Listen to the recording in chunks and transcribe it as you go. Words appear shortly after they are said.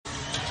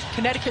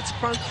Connecticut's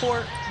front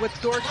court with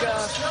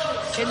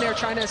Dorka in there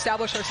trying to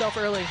establish herself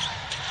early.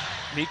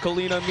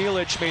 Nikolina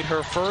Milic made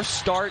her first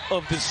start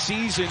of the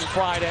season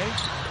Friday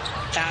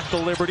at the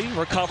Liberty.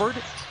 Recovered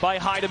by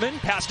Heidemann.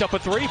 Passed up a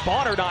three.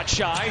 Bonner not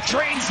shy.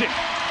 Drains it.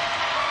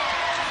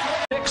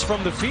 6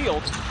 from the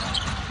field.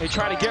 They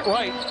try to get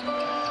right.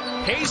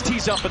 Hayes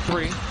tees up a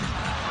three.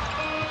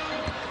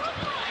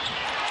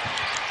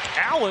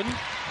 Allen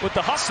with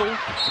the hustle.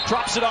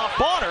 Drops it off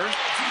Bonner.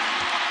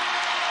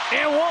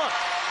 And one.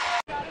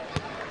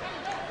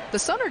 The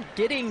Sun are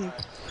getting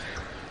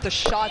the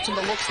shots and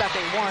the looks that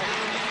they want.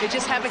 They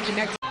just haven't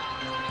connected.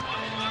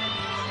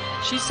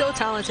 She's so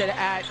talented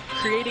at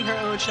creating her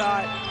own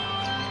shot,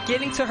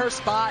 getting to her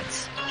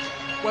spots,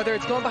 whether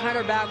it's going behind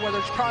her back, whether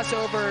it's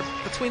crossover,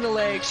 between the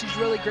legs. She's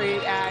really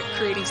great at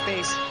creating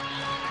space.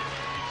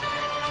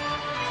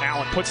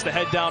 Allen puts the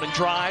head down and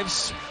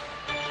drives.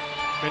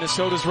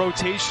 Minnesota's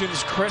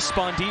rotations crisp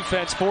on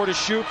defense. 4 to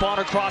shoot.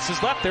 Bonner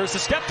crosses left. There's the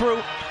step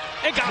through.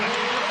 And got it.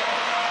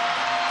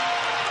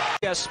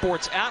 CBS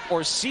Sports app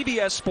or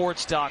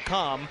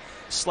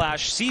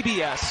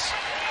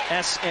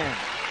cbssports.com/CBSSN.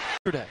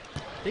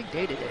 Big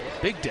day today.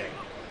 Big day.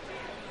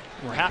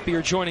 We're happy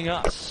you're joining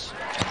us.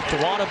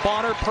 Dewanna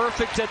Bonner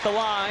perfect at the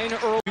line.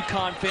 Early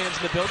UConn fans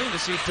in the building to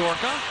see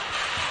Dorka.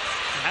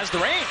 Has the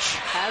range.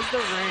 Has the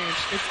range.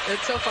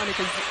 It's so funny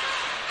because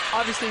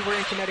obviously we're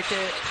in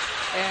Connecticut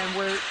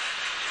and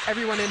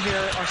everyone in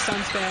here are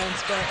Suns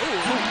fans, but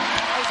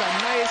that was a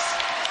nice.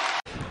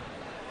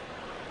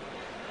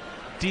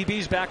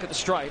 DB's back at the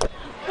stripe.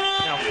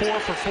 Now 4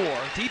 for 4.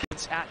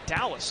 DB's at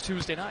Dallas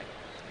Tuesday night.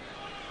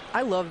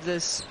 I love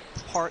this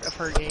part of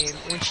her game.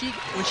 When she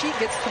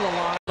gets to the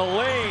line. The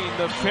lane,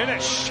 the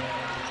finish.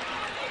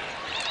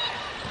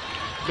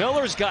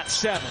 Miller's got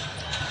 7.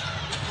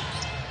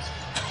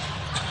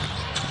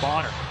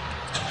 Bonner.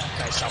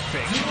 Nice up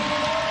fake.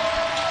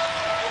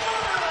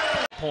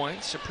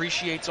 Points,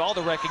 appreciates all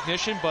the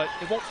recognition, but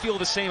it won't feel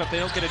the same if they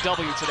don't get a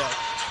W today.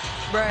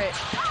 Right.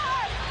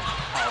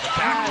 Oh, the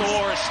back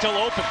door is still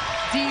open.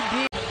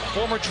 DB.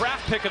 Former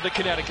draft pick of the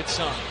Connecticut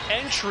Sun.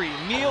 Entry,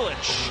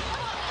 Milic.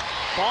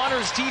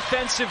 Bonner's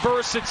defensive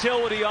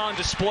versatility on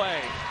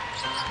display.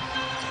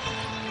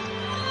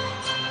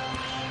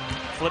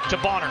 Flip to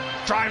Bonner.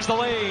 Drives the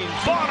lane.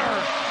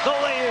 Bonner, the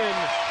lay-in.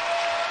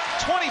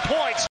 20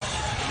 points.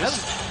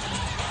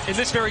 In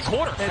this very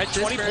quarter. Had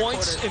 20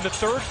 points in the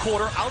third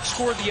quarter.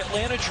 Outscored the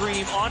Atlanta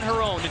Dream on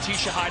her own.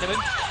 Natisha Heidemann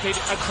made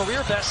a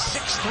career best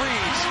 6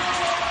 threes.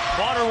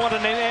 Bonner won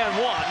an and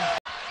one.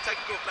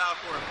 Technical foul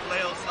for a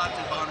flail slapped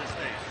in Bonner's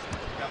face.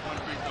 Got one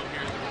free throw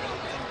here.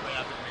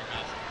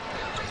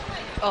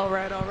 All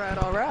right.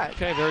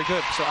 Okay, very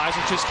good. So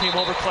Isaac just came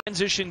over.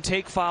 Transition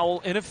take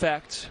foul in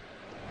effect,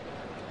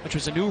 which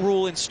was a new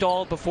rule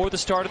installed before the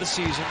start of the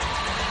season.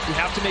 You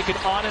have to make an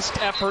honest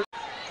effort.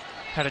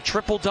 Had a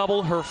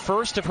triple-double, her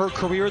first of her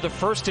career, the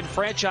first in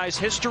franchise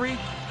history.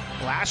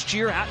 Last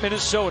year at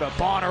Minnesota.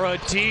 Bonner a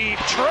deep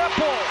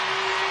triple.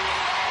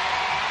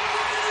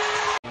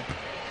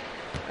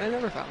 I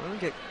never foul.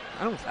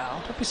 I don't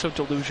foul. Don't be so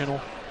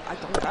delusional. I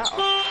don't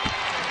foul.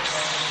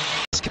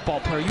 Basketball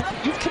player,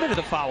 you've committed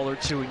a foul or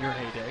two in your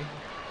heyday.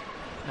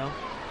 No?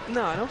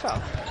 No, I don't foul.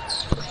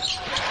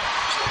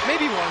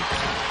 Maybe one.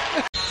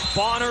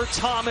 Bonner,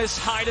 Thomas,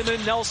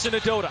 Heidemann, Nelson,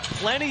 Adota.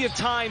 Plenty of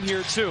time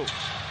here, too.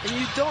 And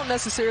you don't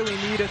necessarily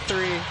need a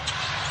 3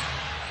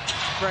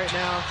 right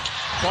now.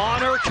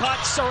 Bonner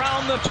cuts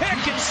around the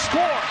pick and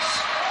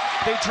scores.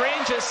 They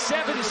drain just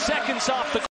 7 seconds off the